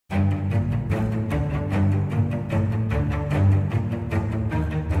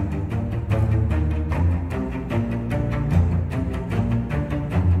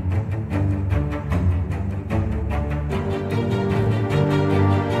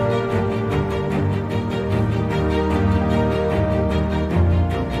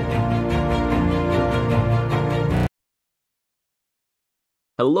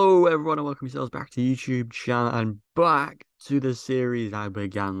Hello, everyone, and welcome yourselves back to YouTube channel and back to the series I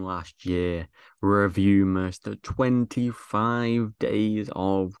began last year, Reviewmas, the 25 days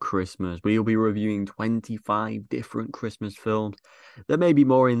of Christmas. We'll be reviewing 25 different Christmas films. There may be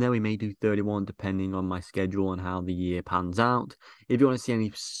more in there. We may do 31 depending on my schedule and how the year pans out. If you want to see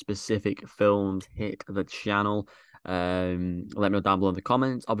any specific films, hit the channel. Let me know down below in the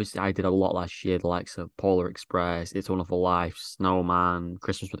comments. Obviously, I did a lot last year, the likes of Polar Express, It's a Wonderful Life, Snowman,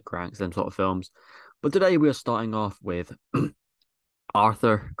 Christmas with the Cranks, them sort of films. But today we are starting off with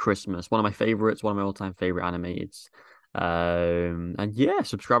Arthur Christmas, one of my favorites, one of my all-time favorite animateds. And yeah,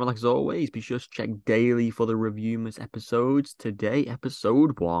 subscribe and like as always. Be sure to check daily for the Reviewmas episodes. Today,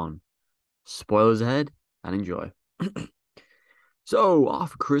 episode 1. Spoilers ahead and enjoy. So,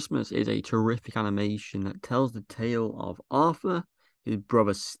 Arthur Christmas is a terrific animation that tells the tale of Arthur, his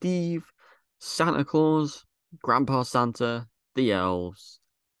brother Steve, Santa Claus, Grandpa Santa, the elves,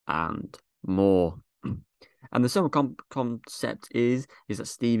 and more. And the central concept is that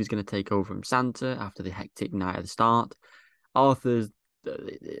Steve is going to take over from Santa after the hectic night at the start. Arthur's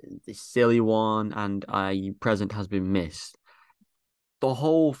the silly one, and a present has been missed. The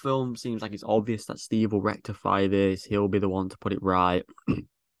whole film seems like it's obvious that Steve will rectify this. He'll be the one to put it right. And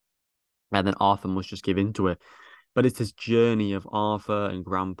then Arthur must just give in to it. But it's this journey of Arthur and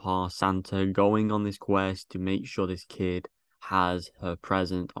Grandpa Santa going on this quest to make sure this kid has her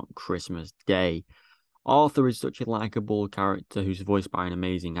present on Christmas Day. Arthur is such a likable character who's voiced by an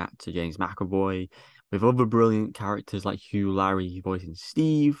amazing actor, James McAvoy, with other brilliant characters like Hugh Laurie voicing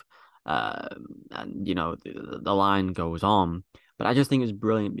Steve. And, you know, the line goes on. But I just think it's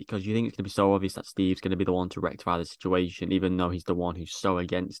brilliant because you think it's going to be so obvious that Steve's going to be the one to rectify the situation, even though he's the one who's so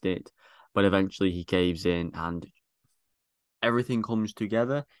against it. But eventually he caves in and everything comes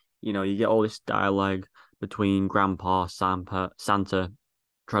together. You know, you get all this dialogue between Grandpa, Santa,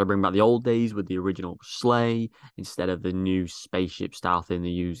 trying to bring back the old days with the original sleigh instead of the new spaceship style thing they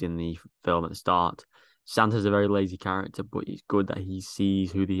use in the film at the start. Santa's a very lazy character, but it's good that he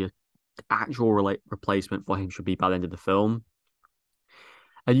sees who the actual replacement for him should be by the end of the film.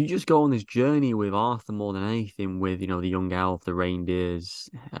 And you just go on this journey with Arthur more than anything, with, you know, the young elf, the reindeers,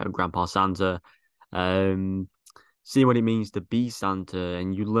 Grandpa Santa, um, seeing what it means to be Santa,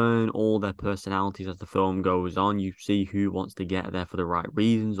 and you learn all their personalities as the film goes on. You see who wants to get there for the right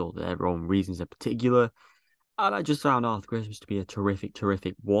reasons or their own reasons in particular. And I just found Arthur Christmas to be a terrific,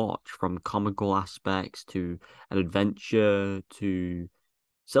 terrific watch, from comical aspects to an adventure to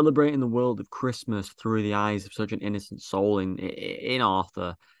celebrating the world of Christmas through the eyes of such an innocent soul in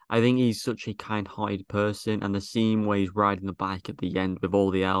Arthur. I think he's such a kind-hearted person, and the scene where he's riding the bike at the end with all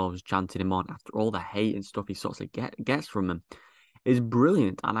the elves chanting him on after all the hate and stuff he sort of gets from them is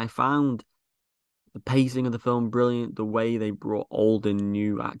brilliant. And I found the pacing of the film brilliant, the way they brought old and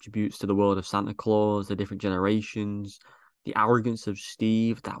new attributes to the world of Santa Claus, the different generations, the arrogance of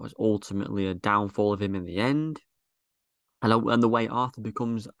Steve that was ultimately a downfall of him in the end, and the way Arthur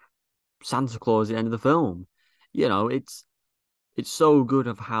becomes Santa Claus at the end of the film. You know, it's so good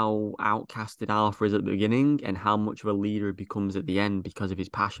of how outcasted Arthur is at the beginning and how much of a leader he becomes at the end because of his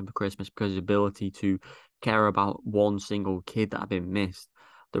passion for Christmas, because of his ability to care about one single kid that had been missed.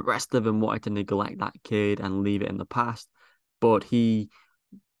 The rest of them wanted to neglect that kid and leave it in the past, but he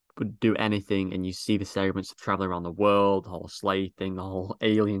would do anything. And you see the segments of traveling around the world, the whole sleigh thing, the whole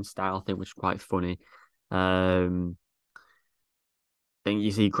alien style thing, which is quite funny. Then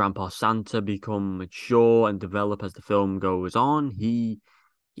you see Grandpa Santa become mature and develop as the film goes on. He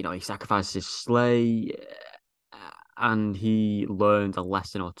sacrifices his sleigh, and he learned a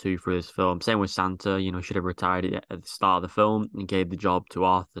lesson or two through this film. Same with Santa, he should have retired at the start of the film and gave the job to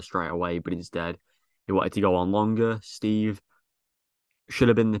Arthur straight away, but instead he wanted to go on longer. Steve should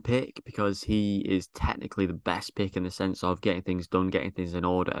have been the pick because he is technically the best pick in the sense of getting things done, getting things in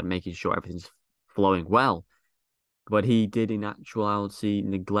order, and making sure everything's flowing well. But he did, in actuality,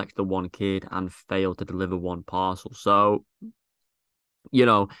 neglect the one kid and fail to deliver one parcel. So,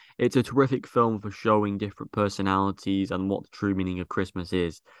 it's a terrific film for showing different personalities and what the true meaning of Christmas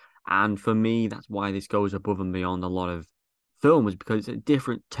is. And for me, that's why this goes above and beyond a lot of films, because it's a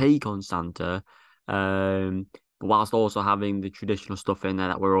different take on Santa, but whilst also having the traditional stuff in there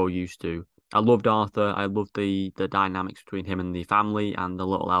that we're all used to. I loved Arthur. I loved the dynamics between him and the family, and the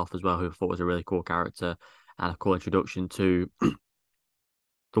little elf as well, who I thought was a really cool character and a cool introduction to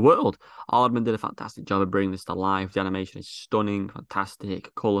the world. Aardman did a fantastic job of bringing this to life. The animation is stunning,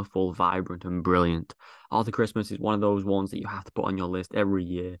 fantastic, colourful, vibrant, and brilliant. Arthur Christmas is one of those ones that you have to put on your list every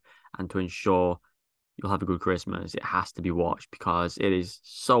year, and to ensure you'll have a good Christmas, it has to be watched because it is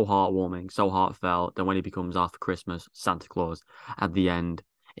so heartwarming, so heartfelt. That when he becomes Arthur Christmas, Santa Claus, at the end,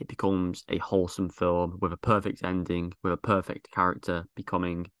 it becomes a wholesome film with a perfect ending, with a perfect character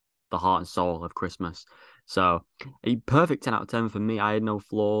becoming the heart and soul of Christmas. So a perfect 10 out of 10 for me. I had no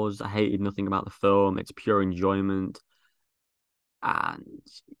flaws. I hated nothing about the film. It's pure enjoyment. And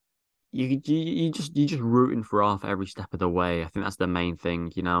you just rooting for Arthur every step of the way. I think that's the main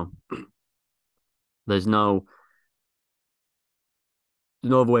thing, you know. There's no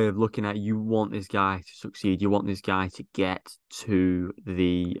other way of looking at it. You want this guy to succeed. You want this guy to get to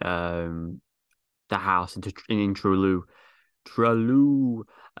the house in Trelew. Trelew.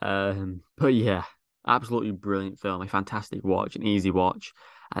 But yeah, absolutely brilliant film. A fantastic watch, an easy watch.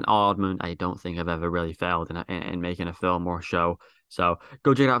 And Aardman, I don't think I've ever really failed in making a film or a show. So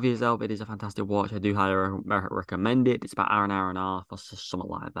go check it out for yourself. It is a fantastic watch. I do highly recommend it. It's about an hour and a half or something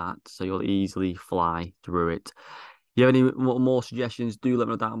like that. So you'll easily fly through it. If you have any more suggestions, do let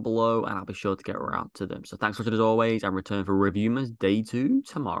me know down below, and I'll be sure to get around to them. So thanks for watching as always, and return for Reviewmas Day 2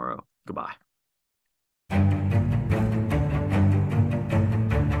 tomorrow. Goodbye.